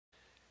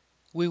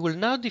We will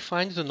now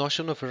define the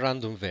notion of a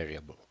random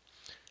variable.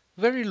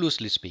 Very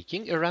loosely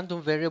speaking, a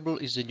random variable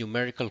is a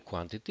numerical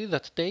quantity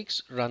that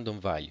takes random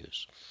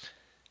values.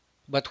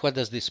 But what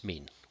does this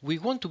mean? We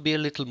want to be a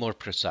little more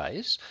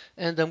precise,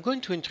 and I'm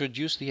going to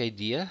introduce the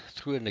idea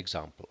through an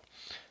example.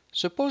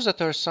 Suppose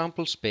that our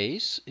sample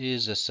space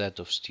is a set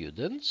of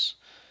students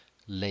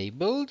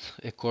labeled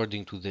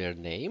according to their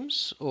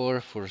names,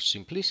 or for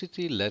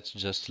simplicity, let's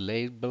just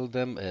label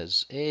them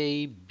as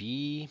A,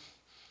 B,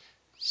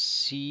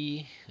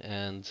 C,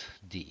 and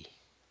D.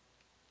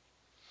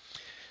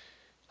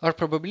 Our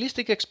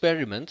probabilistic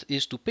experiment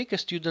is to pick a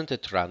student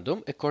at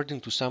random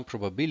according to some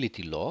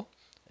probability law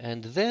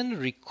and then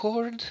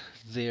record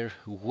their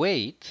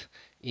weight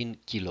in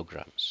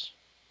kilograms.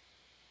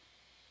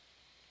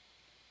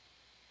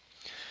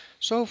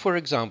 So, for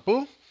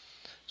example,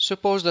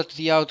 suppose that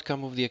the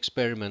outcome of the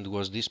experiment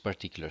was this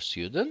particular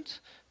student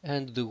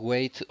and the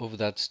weight of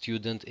that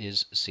student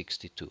is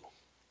 62.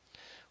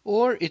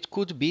 Or it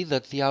could be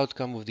that the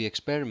outcome of the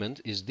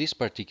experiment is this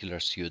particular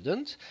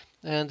student,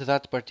 and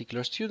that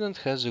particular student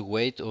has a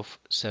weight of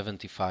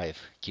 75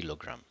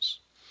 kilograms.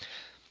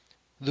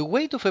 The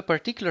weight of a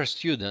particular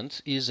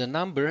student is a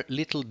number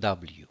little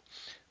w,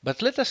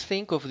 but let us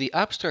think of the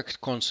abstract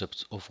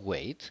concept of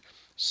weight,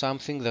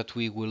 something that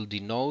we will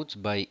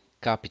denote by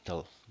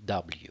capital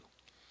W.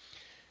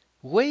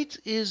 Weight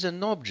is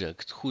an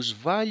object whose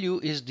value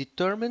is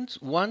determined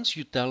once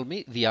you tell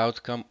me the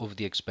outcome of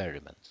the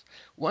experiment,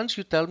 once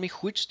you tell me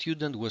which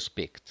student was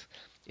picked.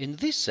 In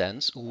this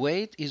sense,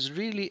 weight is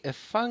really a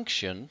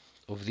function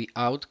of the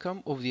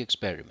outcome of the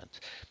experiment.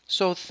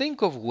 So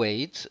think of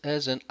weight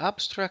as an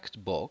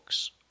abstract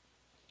box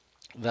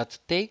that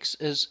takes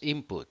as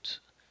input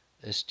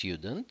a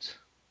student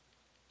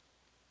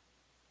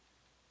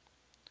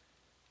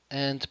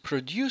and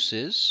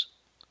produces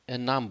a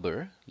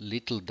number,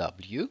 little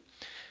w,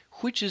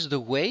 which is the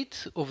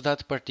weight of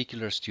that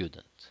particular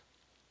student.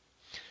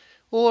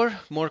 Or,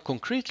 more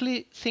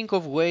concretely, think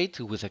of weight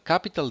with a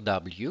capital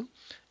W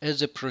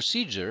as a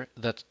procedure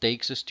that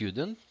takes a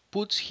student,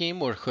 puts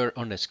him or her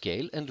on a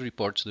scale, and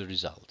reports the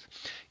result.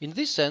 In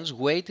this sense,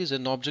 weight is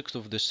an object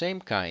of the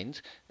same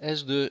kind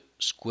as the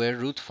square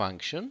root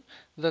function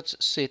that's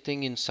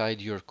sitting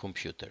inside your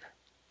computer.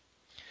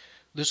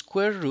 The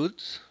square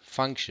root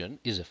function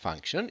is a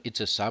function, it's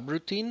a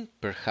subroutine,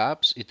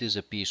 perhaps it is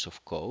a piece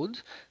of code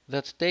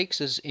that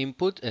takes as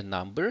input a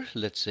number,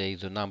 let's say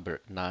the number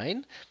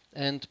 9,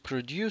 and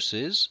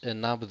produces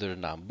another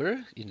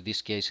number, in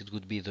this case it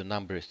would be the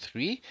number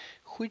 3,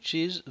 which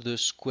is the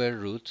square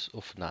root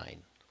of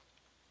 9.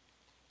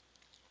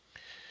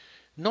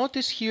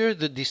 Notice here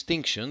the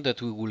distinction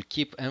that we will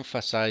keep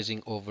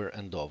emphasizing over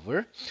and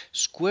over.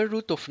 Square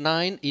root of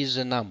 9 is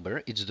a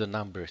number, it's the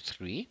number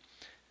 3.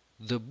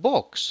 The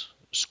box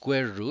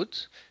square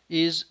root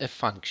is a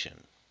function.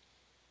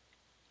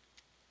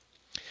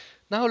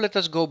 Now let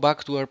us go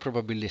back to our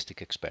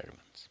probabilistic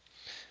experiment.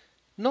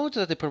 Note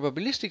that a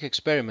probabilistic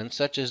experiment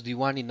such as the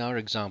one in our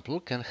example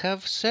can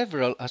have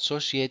several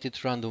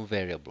associated random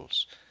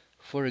variables.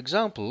 For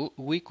example,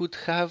 we could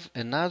have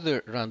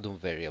another random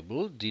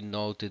variable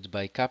denoted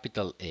by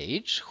capital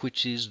H,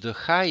 which is the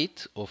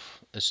height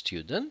of a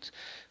student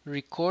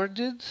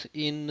recorded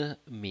in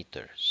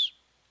meters.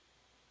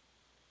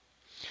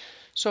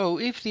 So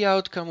if the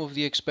outcome of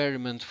the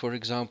experiment, for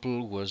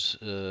example, was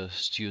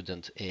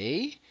student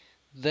A,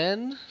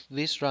 then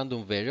this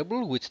random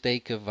variable would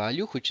take a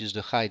value which is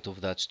the height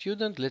of that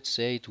student. Let's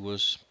say it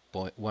was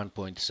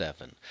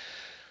 1.7.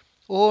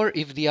 Or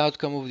if the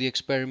outcome of the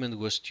experiment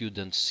was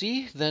student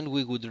C, then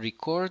we would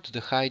record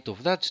the height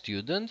of that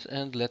student,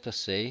 and let us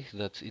say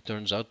that it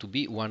turns out to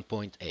be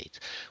 1.8.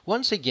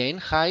 Once again,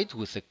 height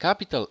with a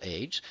capital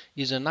H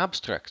is an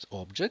abstract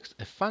object,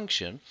 a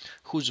function,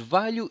 whose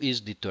value is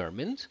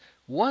determined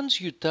once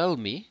you tell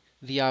me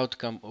the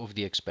outcome of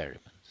the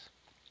experiment.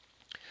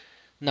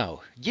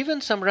 Now,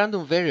 given some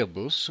random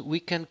variables, we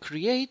can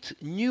create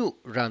new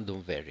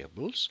random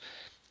variables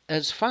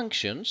as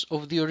functions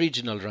of the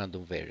original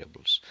random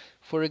variables.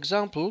 For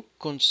example,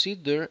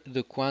 consider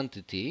the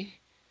quantity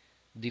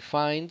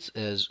defined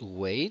as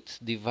weight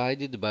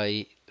divided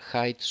by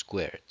height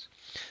squared.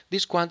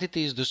 This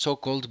quantity is the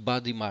so-called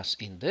body mass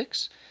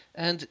index,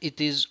 and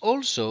it is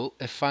also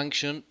a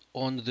function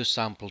on the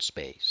sample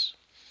space.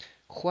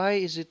 Why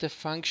is it a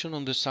function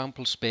on the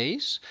sample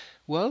space?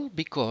 Well,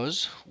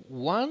 because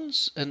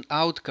once an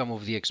outcome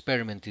of the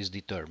experiment is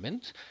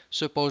determined,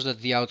 suppose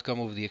that the outcome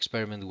of the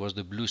experiment was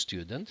the blue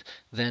student,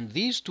 then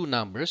these two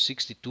numbers,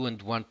 62 and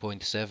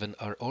 1.7,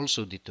 are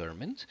also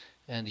determined,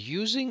 and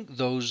using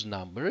those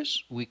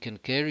numbers, we can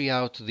carry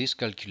out this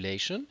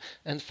calculation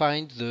and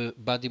find the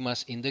body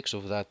mass index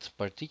of that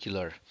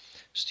particular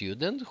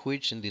student,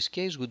 which in this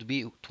case would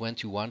be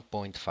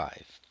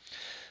 21.5.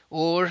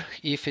 Or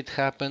if it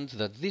happened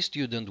that this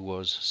student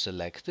was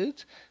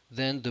selected,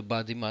 then the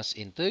body mass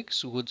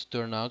index would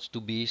turn out to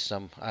be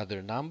some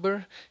other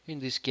number. In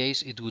this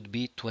case, it would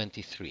be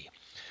 23.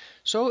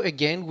 So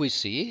again, we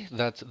see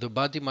that the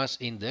body mass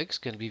index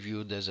can be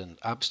viewed as an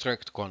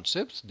abstract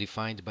concept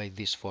defined by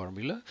this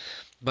formula,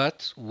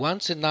 but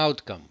once an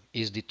outcome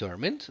is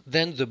determined,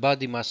 then the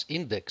body mass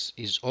index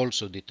is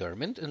also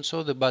determined, and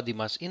so the body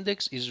mass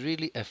index is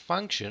really a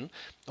function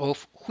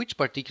of which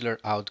particular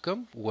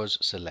outcome was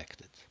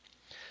selected.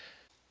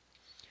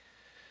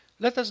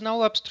 Let us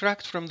now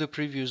abstract from the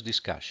previous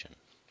discussion.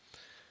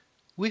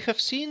 We have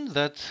seen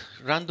that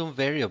random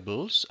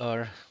variables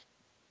are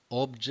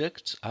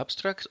objects,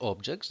 abstract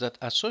objects that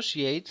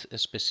associate a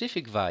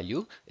specific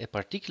value, a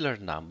particular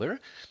number,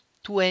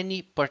 to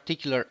any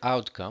particular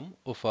outcome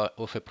of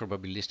a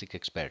probabilistic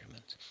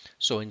experiment.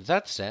 So in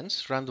that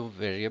sense, random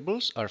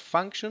variables are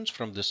functions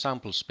from the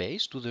sample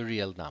space to the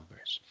real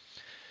numbers.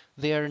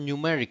 They are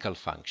numerical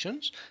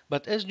functions,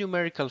 but as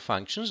numerical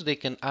functions, they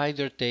can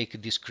either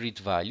take discrete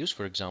values,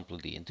 for example,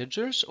 the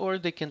integers, or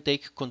they can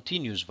take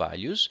continuous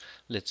values,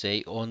 let's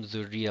say, on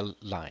the real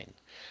line.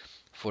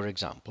 For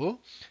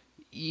example,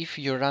 if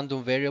your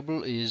random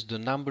variable is the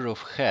number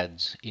of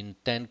heads in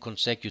 10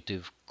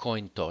 consecutive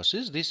coin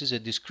tosses, this is a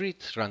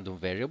discrete random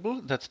variable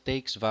that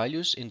takes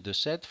values in the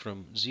set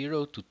from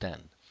 0 to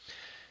 10.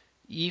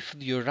 If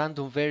your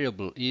random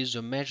variable is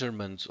a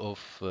measurement of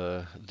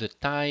the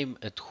time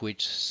at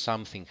which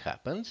something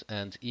happened,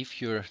 and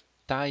if your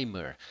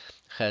timer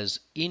has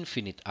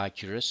infinite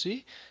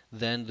accuracy,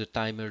 then the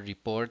timer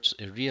reports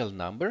a real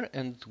number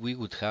and we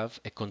would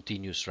have a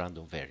continuous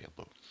random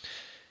variable.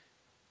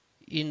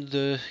 In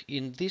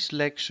this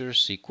lecture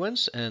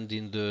sequence and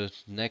in the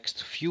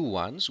next few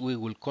ones, we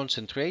will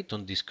concentrate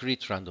on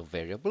discrete random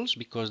variables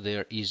because they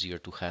are easier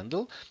to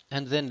handle,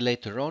 and then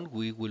later on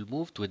we will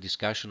move to a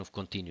discussion of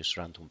continuous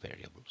random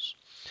variables.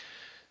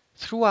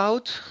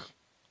 Throughout,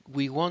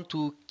 we want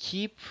to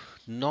keep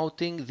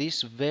noting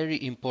this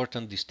very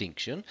important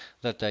distinction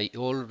that I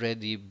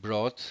already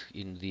brought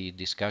in the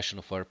discussion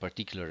of our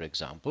particular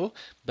example,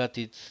 but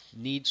it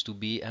needs to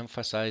be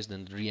emphasized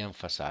and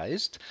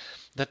re-emphasized,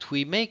 that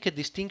we make a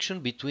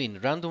distinction between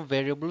random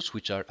variables,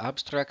 which are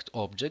abstract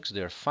objects,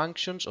 they are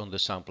functions on the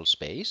sample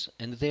space,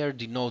 and they are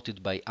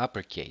denoted by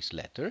uppercase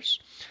letters.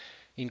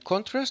 In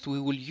contrast, we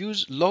will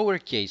use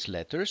lowercase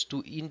letters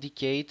to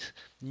indicate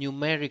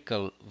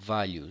numerical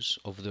values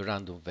of the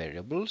random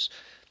variables.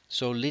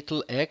 So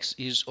little x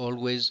is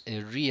always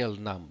a real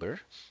number,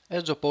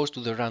 as opposed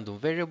to the random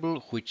variable,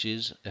 which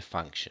is a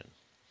function.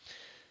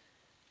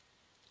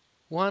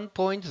 One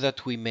point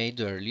that we made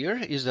earlier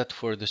is that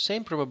for the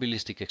same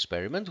probabilistic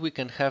experiment, we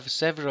can have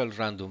several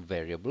random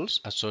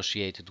variables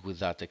associated with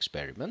that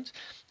experiment,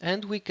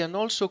 and we can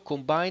also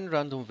combine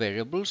random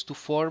variables to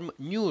form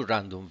new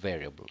random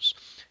variables.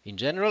 In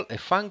general, a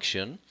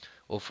function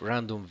of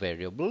random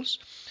variables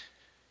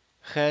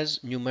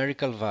has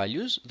numerical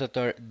values that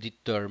are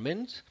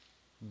determined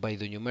by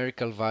the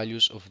numerical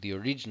values of the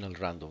original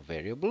random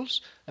variables,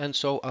 and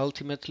so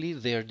ultimately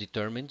they are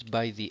determined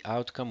by the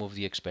outcome of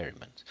the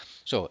experiment.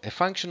 So a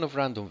function of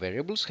random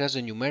variables has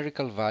a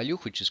numerical value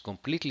which is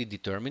completely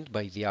determined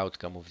by the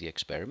outcome of the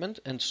experiment,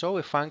 and so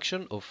a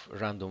function of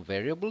random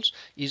variables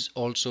is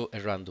also a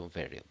random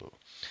variable.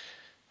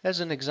 As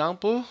an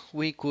example,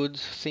 we could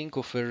think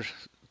of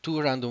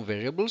two random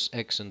variables,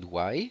 x and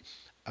y,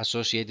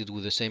 associated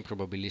with the same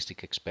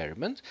probabilistic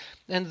experiment,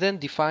 and then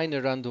define a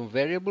random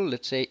variable,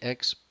 let's say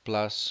x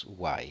plus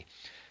y.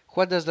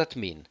 What does that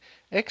mean?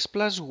 X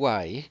plus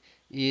y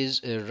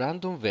is a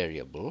random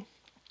variable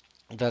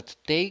that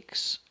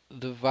takes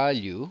the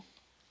value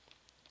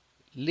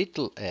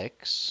little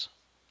x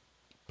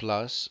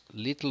plus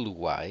little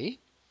y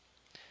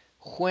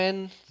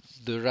when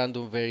the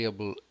random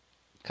variable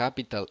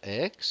capital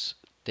X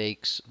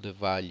takes the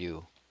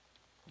value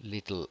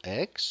little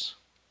x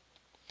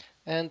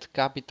and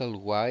capital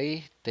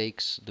Y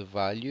takes the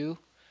value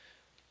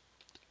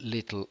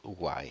little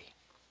y.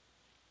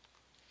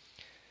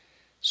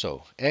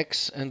 So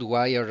x and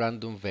y are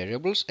random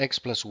variables. X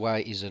plus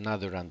y is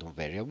another random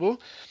variable.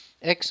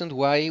 X and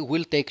y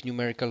will take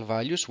numerical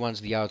values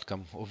once the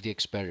outcome of the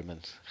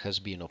experiment has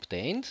been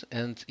obtained,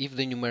 and if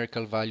the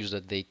numerical values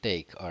that they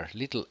take are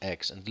little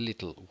x and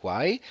little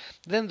y,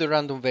 then the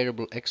random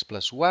variable x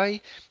plus y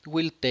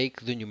will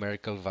take the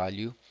numerical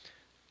value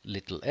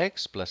little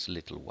x plus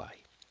little y.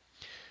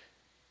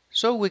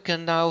 So we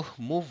can now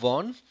move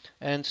on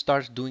and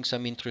start doing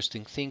some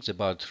interesting things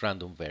about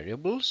random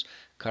variables,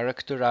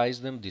 characterize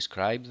them,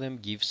 describe them,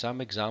 give some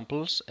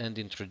examples, and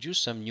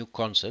introduce some new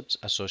concepts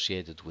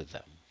associated with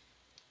them.